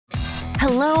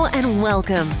Hello and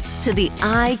welcome to the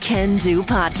I Can Do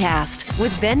podcast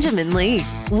with Benjamin Lee.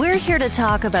 We're here to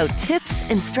talk about tips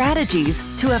and strategies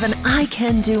to have an I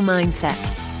Can Do mindset.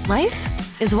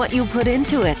 Life is what you put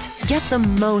into it. Get the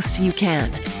most you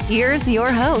can. Here's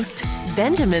your host,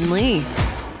 Benjamin Lee.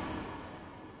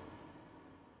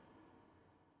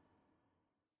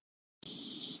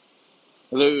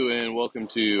 Hello and welcome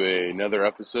to another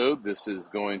episode. This is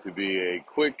going to be a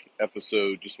quick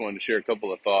episode. Just wanted to share a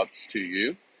couple of thoughts to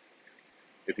you.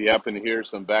 If you happen to hear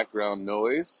some background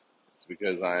noise, it's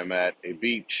because I am at a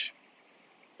beach.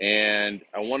 And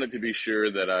I wanted to be sure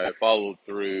that I followed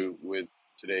through with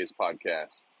today's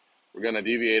podcast. We're going to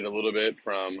deviate a little bit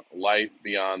from life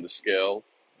beyond the scale.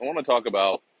 I want to talk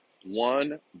about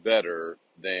one better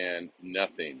than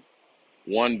nothing.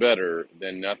 One better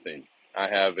than nothing. I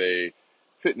have a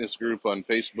fitness group on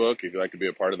Facebook. If you'd like to be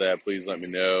a part of that, please let me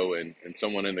know. And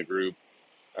someone in the group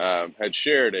had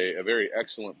shared a very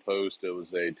excellent post. It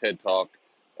was a TED Talk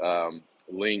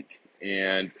link,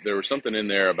 and there was something in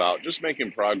there about just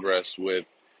making progress with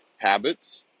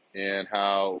habits and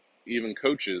how even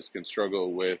coaches can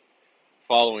struggle with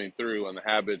following through on the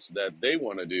habits that they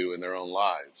want to do in their own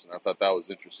lives. And I thought that was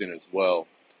interesting as well.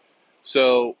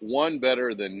 So one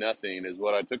better than nothing is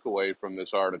what I took away from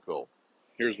this article.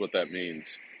 Here's what that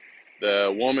means.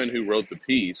 The woman who wrote the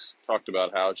piece talked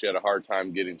about how she had a hard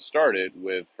time getting started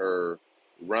with her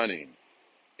running.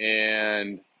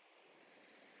 And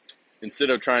instead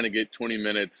of trying to get 20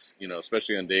 minutes,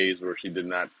 especially on days where she did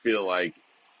not feel like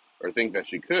or think that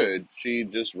she could, she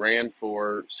just ran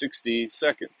for 60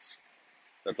 seconds.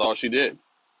 That's all she did.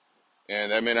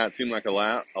 And that may not seem like a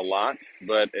lot,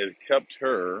 but it kept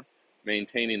her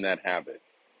maintaining that habit.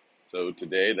 So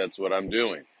today, that's what I'm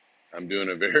doing. I'm doing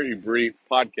a very brief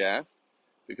podcast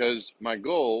because my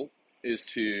goal is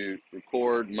to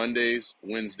record Mondays,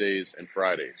 Wednesdays, and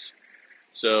Fridays.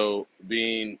 So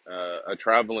being a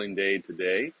traveling day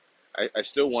today, I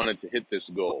still wanted to hit this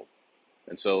goal.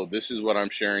 And so this is what I'm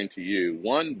sharing to you.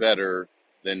 One better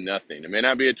than nothing. It may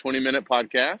not be a 20-minute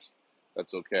podcast.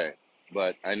 That's okay.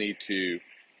 But I need to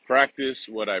practice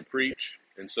what I preach.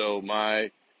 And so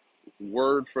my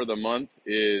word for the month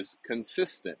is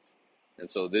consistent. And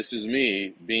so this is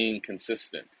me being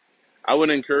consistent. I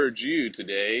would encourage you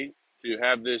today to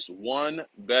have this one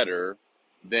better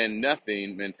than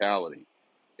nothing mentality.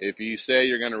 If you say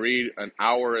you're going to read an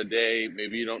hour a day,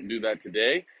 maybe you don't do that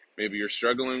today. Maybe you're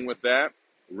struggling with that.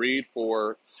 Read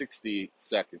for 60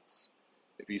 seconds.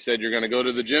 If you said you're going to go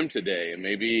to the gym today and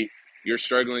maybe you're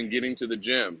struggling getting to the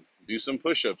gym, do some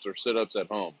push-ups or sit-ups at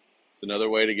home. It's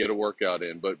another way to get a workout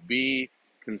in. But be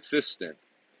consistent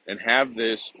and have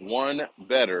this one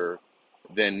better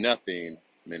than nothing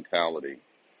mentality.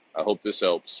 I hope this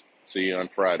helps. See you on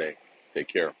Friday. Take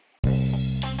care.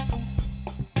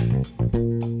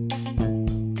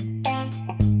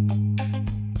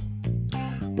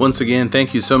 Once again,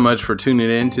 thank you so much for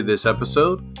tuning in to this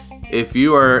episode. If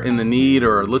you are in the need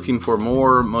or looking for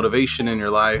more motivation in your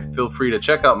life, feel free to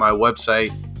check out my website,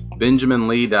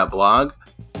 benjaminlee.blog,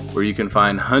 where you can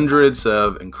find hundreds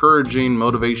of encouraging,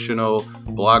 motivational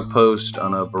blog posts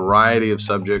on a variety of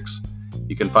subjects.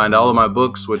 You can find all of my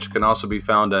books, which can also be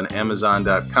found on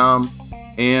Amazon.com,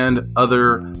 and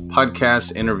other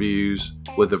podcast interviews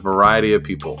with a variety of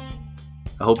people.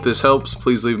 I hope this helps.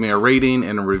 Please leave me a rating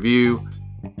and a review.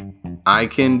 I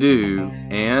can do,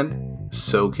 and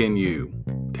so can you.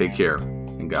 Take care,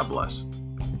 and God bless.